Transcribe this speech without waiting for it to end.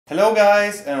Hello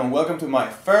guys, and welcome to my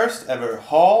first ever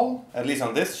haul, at least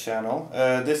on this channel.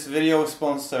 This video is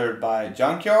sponsored by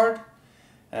Junkyard,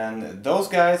 and those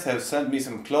guys have sent me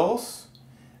some clothes,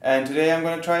 and today I'm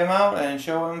gonna try them out and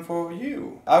show them for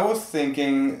you. I was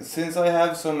thinking, since I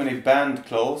have so many band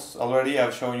clothes already,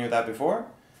 I've shown you that before,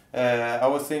 I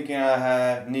was thinking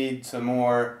I need some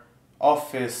more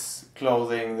office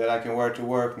clothing that I can wear to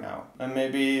work now, and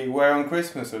maybe wear on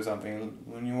Christmas or something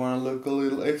when you want to look a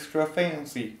little extra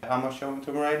fancy. I'm gonna show them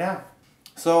to them right now.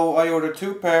 So I ordered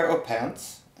 2 pair of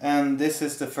pants, and this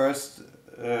is the first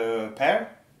pair.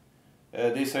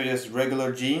 These are just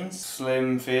regular jeans,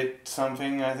 slim fit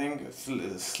something, I think,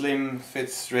 slim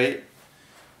fit straight.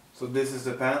 So this is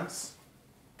the pants.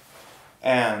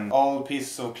 And all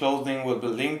pieces of clothing will be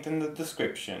linked in the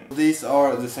description. These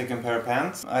are the second pair of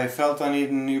pants. I felt I needed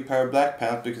a new pair of black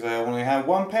pants because I only have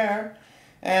 1 pair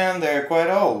and they're quite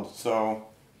old. So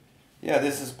yeah,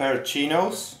 this is a pair of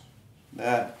chinos.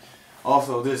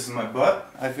 Also, this is my butt.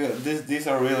 I feel these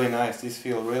are really nice. These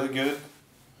feel really good.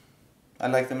 I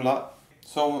like them a lot.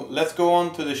 So let's go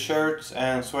on to the shirts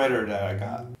and sweater that I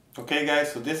got. Okay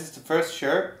guys, so this is the first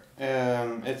shirt.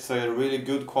 It's a really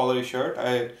good quality shirt.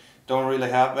 I don't really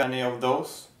have any of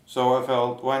those, so I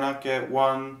felt, why not get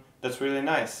one that's really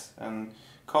nice and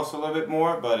costs a little bit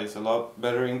more, but it's a lot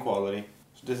better in quality.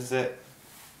 So this is it.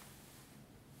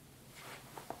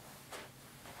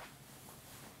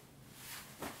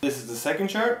 This is the second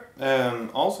shirt,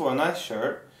 also a nice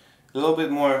shirt, a little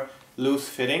bit more loose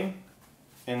fitting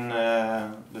in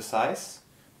the size,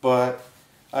 but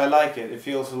I like it. It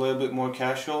feels a little bit more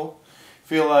casual.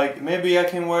 Feel like maybe I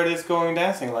can wear this going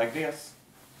dancing like this.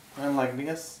 And like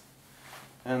this,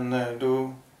 and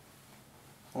do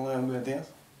a little bit of this,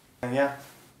 and yeah,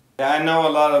 I know a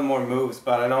lot of more moves,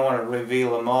 but I don't want to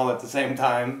reveal them all at the same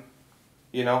time,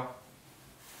 you know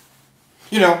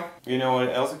what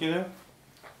else you can do?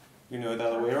 You know it the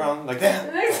other way around, like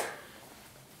that.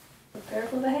 Prepare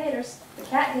for the haters, the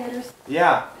cat haters.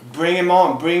 Yeah, bring them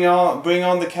on, bring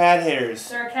on the cat haters.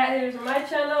 There are cat haters on my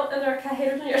channel, and there are cat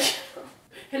haters on your channel.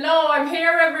 Hello, I'm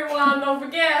here everyone, don't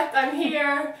forget, I'm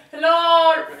here.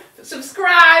 Hello,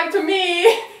 subscribe to me.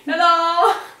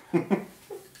 Hello.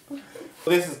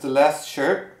 This is the last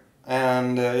shirt,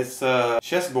 and it's a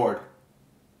chessboard.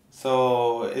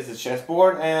 So it's a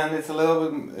chessboard, and it's a little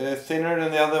bit thinner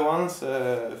than the other ones.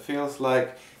 It feels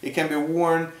like it can be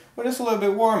worn when it's a little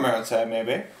bit warmer outside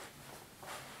maybe.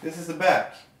 This is the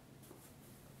back.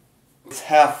 It's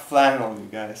half flannel, you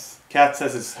guys. Kat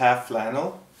says it's half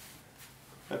flannel.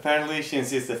 Apparently, since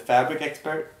she's the fabric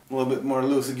expert, a little bit more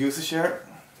loosey-goosey shirt.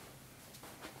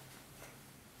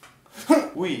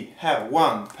 We have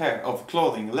 1 pair of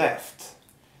clothing left,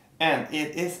 and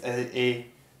it is a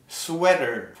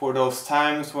sweater for those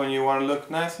times when you want to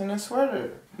look nice in a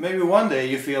sweater. Maybe one day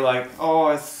you feel like, oh,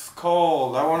 it's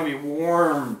cold, I want to be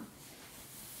warm.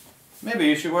 Maybe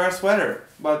you should wear a sweater,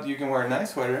 but you can wear a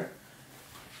nice sweater.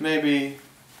 Maybe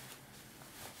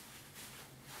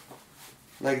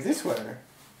like this sweater.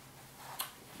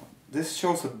 This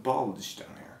shows a bulge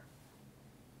down here.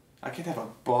 I can't have a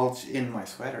bulge in my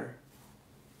sweater.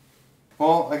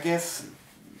 Well, I guess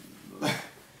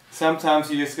sometimes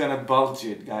you're just gonna bulge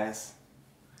it, guys.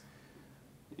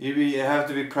 You have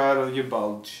to be proud of your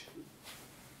bulge.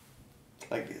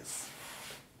 Like this.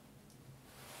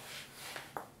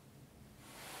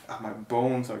 Oh, my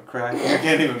bones are cracking. I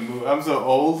can't even move. I'm so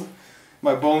old.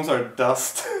 My bones are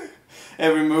dust.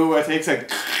 Every move I take is like...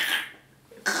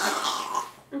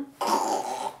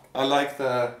 I like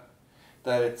that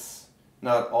it's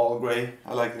not all grey.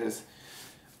 I like this.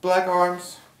 Black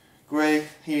arms, grey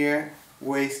here,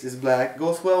 waist is black.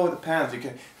 Goes well with the pants.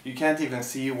 You can't even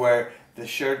see where the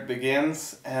shirt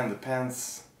begins and the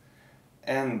pants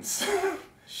ends.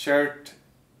 Shirt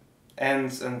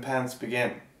ends and pants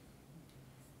begin.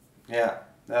 Yeah,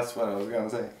 that's what I was gonna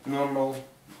say. Normal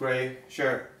grey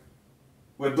shirt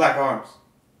with black arms.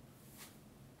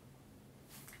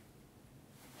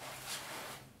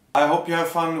 I hope you have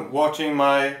fun watching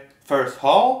my first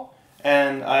haul,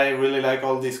 and I really like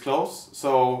all these clothes,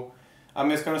 so I'm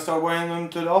just gonna start wearing them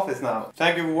to the office now.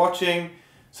 Thank you for watching,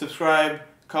 subscribe,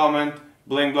 comment,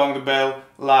 bling blong the bell,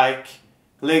 like,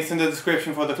 links in the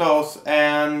description for the clothes,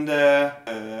 and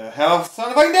have a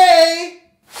son of a day!